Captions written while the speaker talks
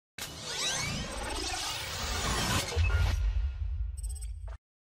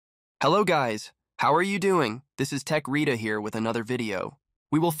Hello guys, how are you doing? This is Tech Rita here with another video.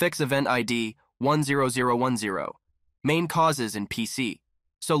 We will fix event ID 10010, main causes in PC.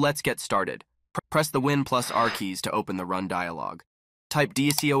 So let's get started. Press the Win plus R keys to open the Run dialog. Type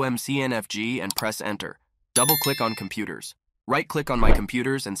DCOMCNFG and press Enter. Double-click on Computers. Right-click on My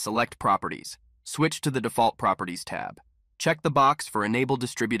Computers and select Properties. Switch to the Default Properties tab. Check the box for Enable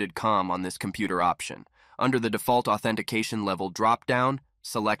Distributed COM on this computer option. Under the Default Authentication Level drop-down,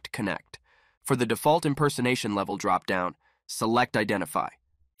 select Connect. For the Default Impersonation Level drop-down, select Identify.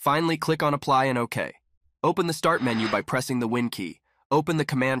 Finally, click on Apply and OK. Open the Start menu by pressing the Win key. Open the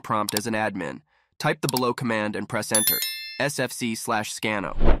command prompt as an admin. Type the below command and press Enter.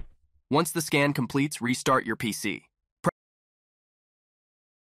 SFC/Scano. Once the scan completes, restart your PC.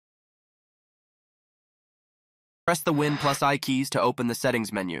 Press the Win plus I keys to open the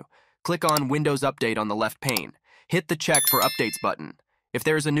Settings menu. Click on Windows Update on the left pane. Hit the Check for Updates button. If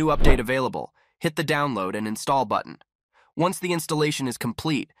there is a new update available, hit the Download and Install button. Once the installation is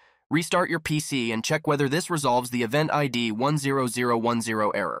complete, restart your PC and check whether this resolves the Event ID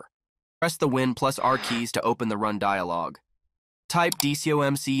 10010 error. Press the Win plus R keys to open the Run dialog. Type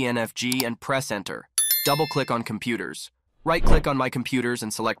DCOMCNFG and press Enter. Double-click on Computers. Right-click on My Computers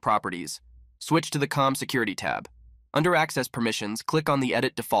and select Properties. Switch to the COM Security tab. Under Access Permissions, click on the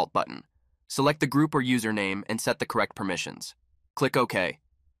Edit Default button. Select the group or username and set the correct permissions. Click OK.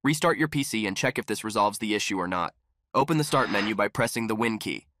 Restart your PC and check if this resolves the issue or not. Open the Start menu by pressing the Win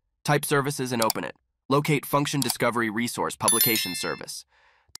key. Type Services and open it. Locate Function Discovery Resource Publication Service.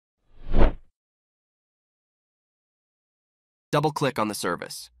 Double-click on the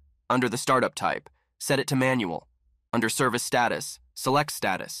service. Under the Startup type, set it to Manual. Under Service Status, select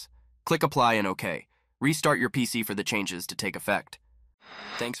Status. Click Apply and OK. Restart your PC for the changes to take effect.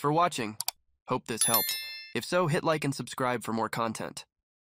 Thanks for watching. Hope this helped. If so, hit like and subscribe for more content.